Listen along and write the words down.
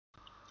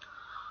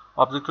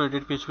Object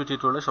oriented PHP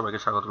টিউটোরিয়ালে সবাইকে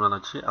স্বাগত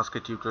জানাচ্ছি। আজকে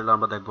টিউটোরিয়ালে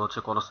আমরা দেখব হচ্ছে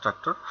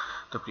কনস্ট্রাক্টর।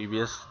 তো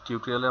প্রিভিয়াস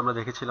টিউটোরিয়ালে আমরা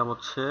দেখেছিলাম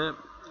হচ্ছে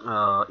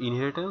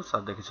ইনহেরিটেন্স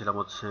আর দেখেছিলাম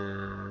হচ্ছে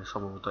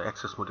সম্ভবত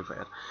অ্যাক্সেস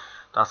মডিফায়ার।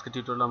 তো আজকে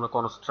টিউটোরিয়ালে আমরা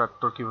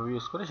কনস্ট্রাক্টর কিভাবে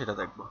ইউজ করি সেটা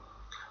দেখব।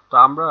 তো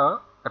আমরা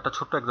একটা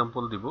ছোট্ট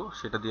এক্সাম্পল দিব,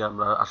 সেটা দিয়ে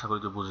আমরা আশা করি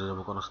যে বুঝে যাব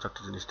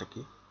কনস্ট্রাক্টর জিনিসটা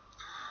কি।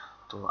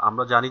 তো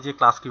আমরা জানি যে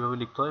ক্লাস কিভাবে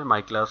লিখতে হয়।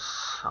 মাই ক্লাস,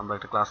 আমরা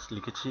একটা ক্লাস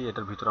লিখেছি,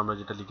 এটার ভিতরে আমরা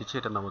যেটা লিখেছি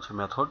এটার নাম হচ্ছে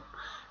মেথড,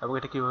 এবং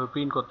এটা কিভাবে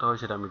প্রিন্ট করতে হয়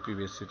সেটা আমি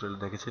প্রিভিয়াস টিউটোরিয়ালে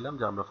দেখেছিলাম।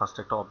 যে আমরা ফার্স্ট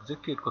একটা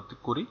অবজেক্ট ক্রিয়েট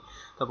করি,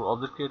 তারপর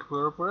অবজেক্ট ক্রিয়েট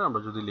করার পরে আমরা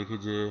যদি লিখি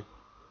যে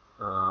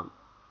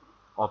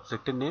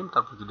অবজেক্টের নেম,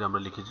 তারপর যদি আমরা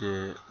লিখি যে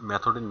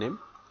মেথডের নেম,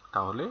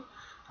 তাহলে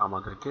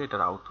আমাদেরকে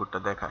এটার আউটপুটটা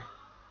দেখায়।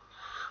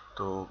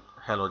 তো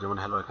হ্যালো, যেমন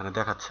হ্যালো এখানে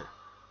দেখাচ্ছে।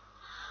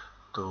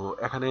 তো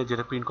এখানে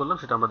যেটা প্রিন্ট করলাম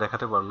সেটা আমরা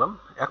দেখাতে পারলাম।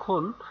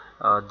 এখন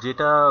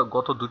যেটা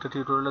গত দুইটা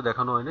টিউটোরিয়ালে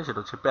দেখানো হয়নি সেটা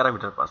হচ্ছে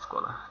প্যারামিটার পাস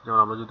করা। যেমন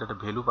আমরা যদি একটা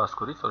ভ্যালু পাস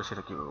করি তাহলে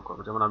সেটা কীভাবে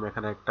করবো। যেমন আমি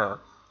এখানে একটা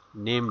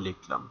নেম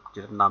লিখলাম,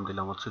 যেটার নাম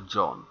দিলাম হচ্ছে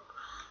জন।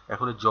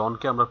 এখন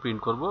জনকে আমরা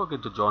প্রিন্ট করব,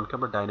 কিন্তু জনকে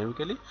আমরা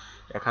ডাইনামিক্যালি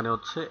এখানে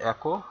হচ্ছে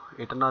একো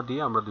এটা না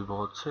দিয়ে আমরা দিব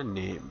হচ্ছে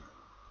নেম।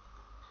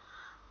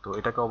 তো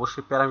এটাকে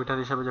অবশ্যই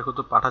প্যারামিটার হিসাবে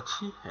যেহেতু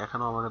পাঠাচ্ছি,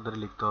 এখানেও আমাদের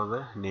লিখতে হবে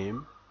নেম,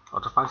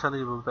 অর্থাৎ ফাংশনে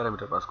যেভাবে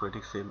প্যারামিটার পাস করি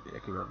ঠিক সেম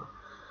একইভাবে।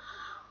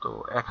 তো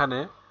এখানে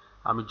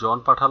আমি জন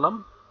পাঠালাম,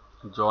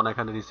 জন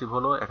এখানে রিসিভ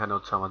হলো, এখানে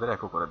হচ্ছে আমাদের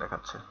একো করে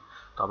দেখাচ্ছে।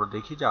 তো আমরা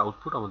দেখি যে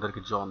আউটপুট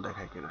আমাদেরকে জন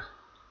দেখায় কিনা।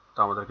 তো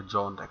আমাদেরকে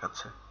জন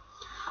দেখাচ্ছে।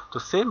 তো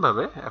সেম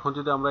ভাবে এখন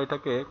যদি আমরা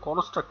এটাকে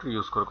কনস্ট্রাক্টর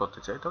ইউজ করে করতে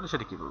চাই তাহলে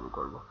সেটা কিভাবে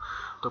করব।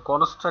 তো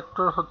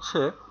কনস্ট্রাক্টর হচ্ছে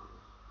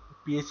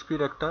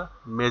পিএইচপির একটা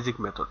ম্যাজিক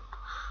মেথড।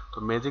 তো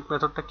ম্যাজিক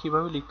মেথডটা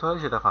কিভাবে লিখতে হয়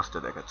সেটা ফার্স্টে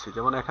দেখাচ্ছি।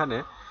 যেমন এখানে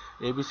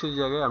এবিসির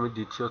জায়গায় আমি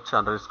দিচ্ছি হচ্ছে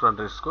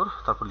আন্ডারস্কোর,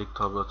 তারপর লিখতে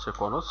হবে হচ্ছে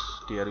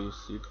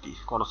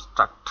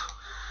কনস্ট্রাক্ট।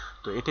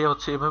 তো এটাই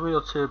হচ্ছে, এভাবেই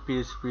হচ্ছে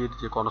পিএইচপির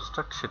যে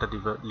কনস্ট্রাক্ট সেটা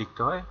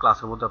লিখতে হয়।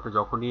 ক্লাসের মধ্যে আপনি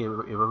যখনই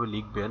এভাবে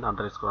লিখবেন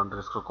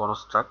আন্ডারস্কোর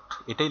কনস্ট্রাক্ট,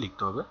 এটাই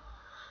লিখতে হবে।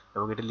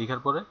 এবং এটা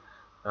লেখার পরে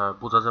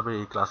বোঝা যাবে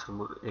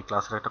এই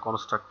ক্লাসের একটা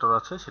কনস্ট্রাক্টর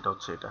আছে, সেটা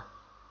হচ্ছে এটা।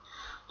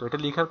 তো এটা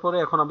লেখার পরে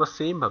এখন আমরা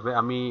সেম ভাবে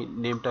আমি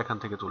নেমটা এখান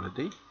থেকে তুলে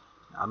দিই।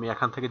 আমি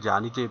এখান থেকে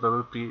জানি যে এভাবে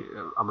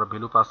আমরা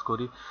ভ্যালু পাস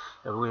করি,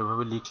 এবং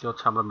এভাবে লিখলে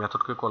হচ্ছে আমরা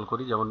মেথডকে কল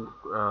করি। যেমন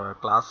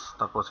ক্লাস,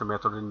 তারপর হচ্ছে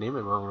মেথডের নেম,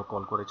 এভাবে আমরা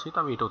কল করেছি। তো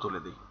আমি এটাও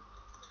তুলে দিই।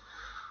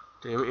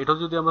 তো এটাও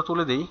যদি আমরা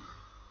তুলে দিই,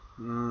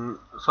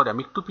 সরি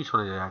আমি একটু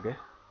পিছনে যাই আগে,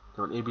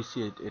 যেমন এবিসি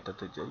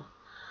এটাতে যাই।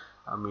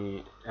 আমি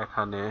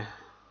এখানে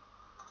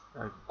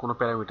কোনো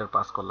প্যারামিটার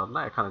পাস করলাম না,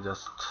 এখানে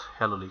জাস্ট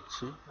হ্যালো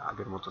লিখছি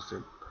আগের মতো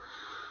সেম।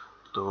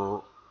 তো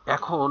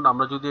এখন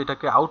আমরা যদি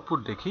এটাকে আউটপুট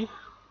দেখি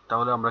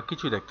তাহলে আমরা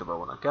কিছুই দেখতে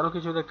পাবো না। কেন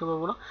কিছুই দেখতে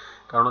পাবো না?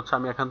 কারণ হচ্ছে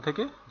আমি এখান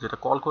থেকে যেটা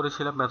কল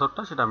করেছিলাম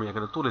মেথডটা, সেটা আমি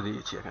এখানে তুলে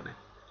দিয়েছি এখানে।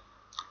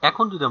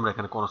 এখন যদি আমরা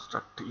এখানে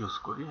কনস্ট্রাক্ট ইউজ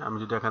করি, আমি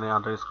যদি এখানে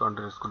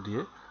আন্ডারস্কোর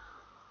দিয়ে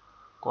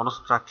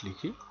কনস্ট্রাক্ট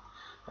লিখি,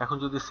 এখন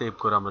যদি সেভ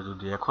করে আমরা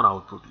যদি এখন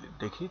আউটপুট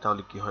দেখি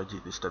তাহলে কি হয়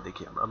জিনিসটা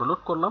দেখি। আমরা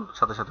লোড করলাম,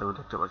 সাথে সাথে আমি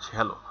দেখতে পাচ্ছি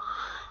হ্যালো।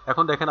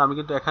 এখন দেখেন আমি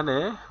কিন্তু এখানে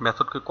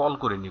মেথডকে কল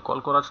করিনি, কল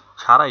করা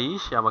ছাড়াই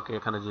সে আমাকে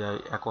এখানে যে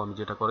একো আমি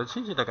যেটা করেছি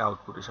সেটাকে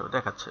আউটপুট হিসাবে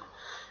দেখাচ্ছে।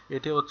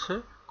 এটি হচ্ছে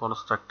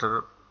কনস্ট্রাক্টর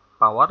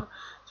পাওয়ার,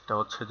 যেটা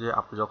হচ্ছে যে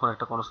আপনি যখন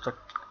একটা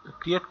কনস্ট্রাক্ট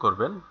ক্রিয়েট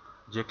করবেন,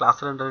 যে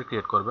ক্লাসের আন্ডারে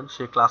ক্রিয়েট করবেন,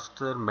 সেই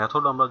ক্লাসের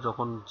মেথড আমরা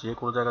যখন যে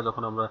কোনো জায়গায়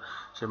যখন আমরা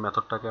সেই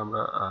মেথডটাকে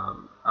আমরা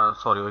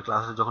ওই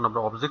ক্লাসে যখন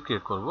আমরা অবজেক্ট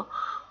ক্রিয়েট করব,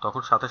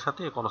 তখন সাথে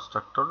সাথে এই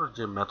কনস্ট্রাক্টর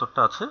যে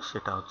মেথডটা আছে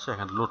সেটা হচ্ছে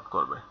এখানে লোড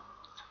করবে।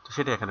 তো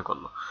সেটা এখানে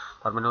করলো।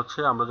 তার মানে হচ্ছে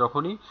আমরা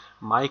যখনই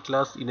মাই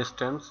ক্লাস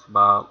ইনস্ট্যান্স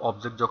বা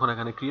অবজেক্ট যখন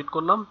এখানে ক্রিয়েট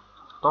করলাম,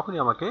 তখনই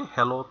আমাকে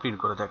হ্যালো প্রিন্ট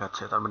করে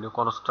দেখাচ্ছে। তার মানে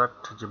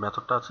কনস্ট্রাক্ট যে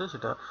মেথডটা আছে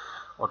সেটা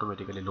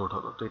অটোমেটিক্যালি লোড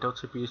হলো। তো এটা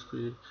হচ্ছে পিএইচপি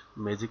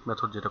ম্যাজিক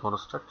মেথড, যেটা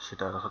কনস্ট্রাক্ট,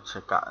 সেটা হচ্ছে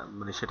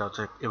সেটা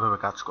হচ্ছে এভাবে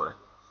কাজ করে।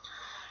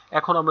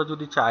 এখন আমরা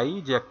যদি চাই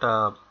যে একটা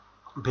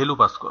ভ্যালু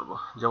পাস করব,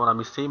 যেমন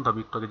আমি সেম ভাবে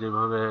একটু আগে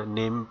যেভাবে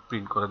নেম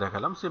প্রিন্ট করে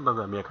দেখালাম, সেম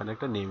ভাবে আমি এখানে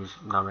একটা নেম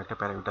নামে একটা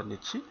প্যারামিটার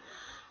নিচ্ছি,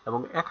 এবং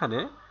এখানে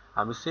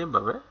আমি সেম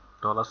ভাবে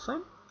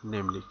 $সাইন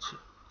নেম লিখছি।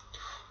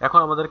 এখন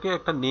আমাদেরকে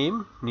একটা নেম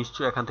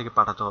নিশ্চয়ই এখান থেকে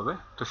পাঠাতে হবে।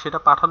 তো সেটা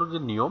পাঠানোর যে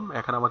নিয়ম,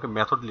 এখানে আমাকে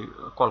মেথড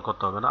কল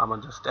করতে হবে না, আমার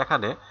জাস্ট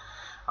এখানে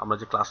আমরা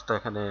যে ক্লাসটা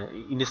এখানে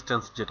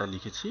ইনস্ট্যান্স যেটা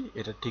লিখেছি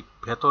এটা ঠিক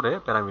ভেতরে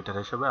প্যারামিটার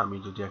হিসেবে আমি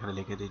যদি এখানে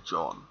লিখে দিই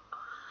জন।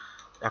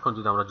 এখন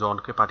যদি আমরা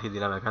জনকে পাঠিয়ে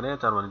দিলাম এখানে,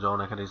 তার মানে জন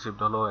এখানে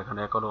রিসিভড হলো, এখানে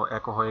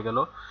একো হয়ে গেল।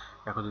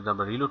 এখন যদি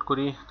আমরা রিলোড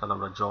করি তাহলে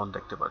আমরা জন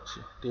দেখতে পাচ্ছি।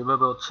 তো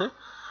এইভাবে হচ্ছে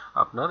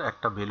আপনার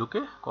একটা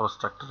ভ্যালুকে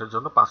কনস্ট্রাক্টরের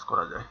জন্য পাস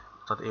করা যায়।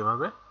 অর্থাৎ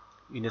এভাবে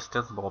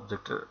ইনস্ট্যান্স বা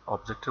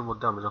অবজেক্টের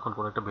মধ্যে আমরা যখন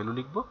কোনো একটা ভ্যালু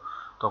লিখব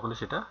তখনই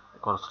সেটা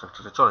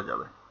কনস্ট্রাক্টরে চলে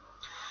যাবে।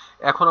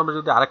 এখন আমরা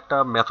যদি আরেকটা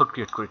মেথড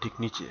ক্রিয়েট করি ঠিক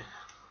নিচে,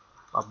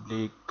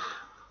 পাবলিক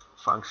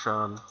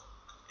ফাংশন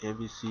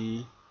এবিসি,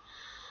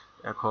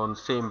 এখন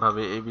সেম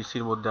ভাবে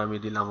এবিসির মধ্যে আমি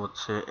দিলাম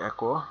হচ্ছে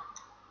একো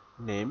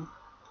নেম,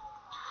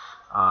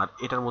 আর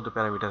এটার মধ্যে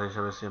প্যারামিটার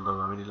হিসেবে সেম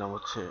ভাবে আমি দিলাম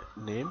হচ্ছে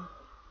নেম।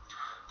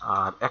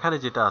 আর এখানে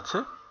যেটা আছে,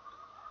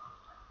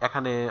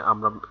 এখানে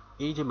আমরা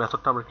এই যে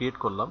মেথডটা আমরা ক্রিয়েট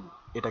করলাম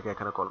এটাকে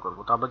এখানে কল করব।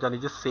 তো আমরা জানি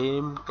যে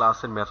সেম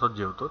ক্লাসের মেথড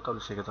যেহেতু,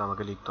 তাহলে সেক্ষেত্রে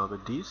আমাকে লিখতে হবে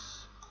দিস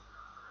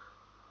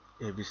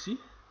এবিসি,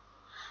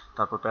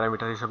 তারপর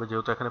প্যারামিটার হিসেবে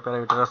যেহেতু এখানে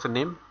প্যারামিটার আছে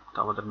নেম, তো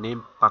আমাদের নেম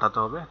পাঠাতে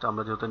হবে। তো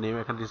আমরা যেহেতু নেম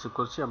এখানে রিসিভ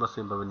করছি, আমরা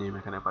সেমভাবে নেম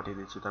এখানে পাঠিয়ে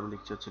দিচ্ছি। তো আমি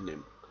লিখছি হচ্ছে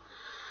নেম।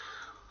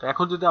 তো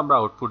এখন যদি আমরা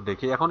আউটপুট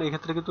দেখি, এখন এই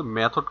ক্ষেত্রে কিন্তু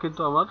মেথড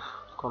কিন্তু আমার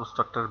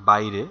কনস্ট্রাক্টর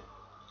বাইরে,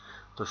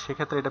 তো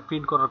সেক্ষেত্রে এটা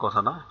প্রিন্ট করার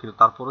কথা না, কিন্তু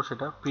তারপরেও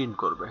সেটা প্রিন্ট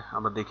করবে।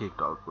 আমরা দেখি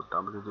একটু আউটপুটটা।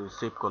 আমরা যদি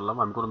সেভ করলাম,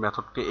 আমি কোনো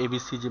মেথডকে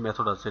এবিসি যে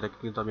মেথড আছে এটাকে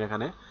কিন্তু আমি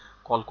এখানে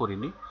কল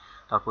করিনি।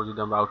 তারপর যদি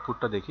আমরা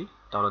আউটপুটটা দেখি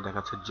তাহলে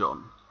দেখাচ্ছে জন।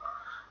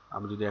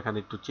 আমি যদি এখানে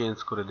একটু চেঞ্জ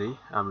করে দেই,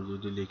 আমি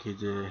যদি লিখি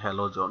যে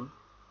হ্যালো জন,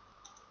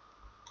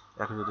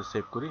 এখন যদি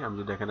সেভ করি, আমি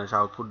যদি এখানে এসে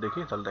আউটপুট দেখি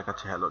তাহলে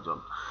দেখাচ্ছে হ্যালো জন।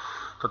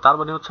 তো তার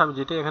মানে হচ্ছে আমি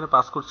যেটাই এখানে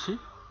পাস করছি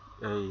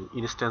এই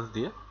ইনস্ট্যান্স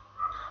দিয়ে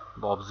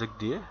বা অবজেক্ট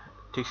দিয়ে,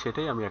 ঠিক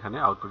সেটাই আমি এখানে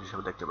আউটপুট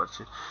হিসেবে দেখতে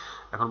পাচ্ছি।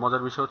 এখন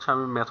মজার বিষয় হচ্ছে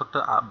আমি মেথডটা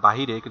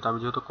বাহিরে, কিন্তু আমি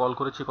যেহেতু কল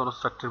করেছি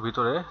কনস্ট্রাক্টরের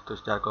ভিতরে, তো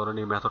যার কারণে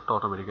এই মেথডটা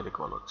অটোমেটিক্যালি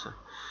কল হচ্ছে।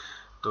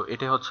 তো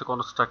এটাই হচ্ছে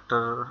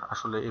কনস্ট্রাক্টর,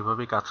 আসলে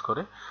এভাবেই কাজ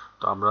করে।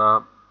 তো আমরা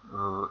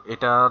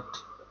এটা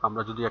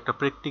আমরা যদি একটা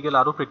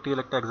আরো প্র্যাকটিক্যাল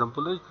একটা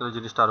এক্সাম্পল দিই তাহলে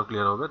জিনিসটা আরো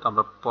ক্লিয়ার হবে। তো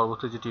আমরা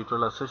পরবর্তী যে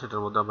টিউটোরিয়াল আছে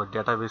সেটার মধ্যে আমরা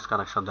ডেটাবেস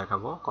কানেকশন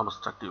দেখাবো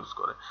কনস্ট্রাক্ট ইউজ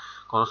করে।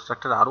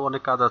 কনস্ট্রাক্টর আরো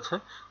অনেক কাজ আছে,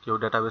 কেউ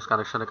ডেটাবেস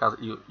কানেকশনের কাজ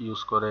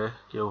ইউজ করে,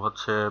 কেউ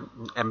হচ্ছে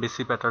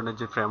এমবিসি প্যাটার্নের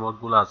যে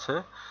ফ্রেমওয়ার্কগুলো আছে,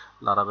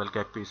 লারাভেল,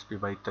 ক্যাক, পিএইচপি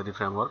বা ইত্যাদি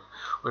ফ্রেমওয়ার্ক,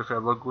 ওই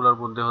ফ্রেমওয়ার্কগুলোর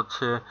মধ্যে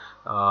হচ্ছে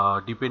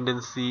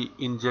ডিপেন্ডেন্সি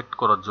ইনজেক্ট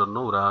করার জন্য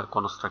ওরা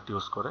কনস্ট্রাক্ট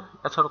ইউজ করে।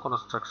 এছাড়াও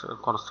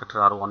কনস্ট্রাক্টর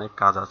আরও অনেক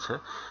কাজ আছে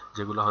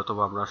যেগুলো হয়তো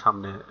আমরা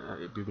সামনে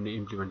বিভিন্ন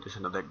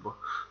ইমপ্লিমেন্টেশনে দেখব।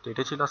 তো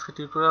এটাই ছিল আজকে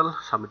টিউটোরিয়াল।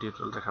 সামনে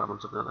টিউটোরিয়াল দেখার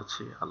আমন্ত্রণ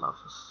জানাচ্ছি। আল্লাহ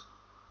হাফেজ।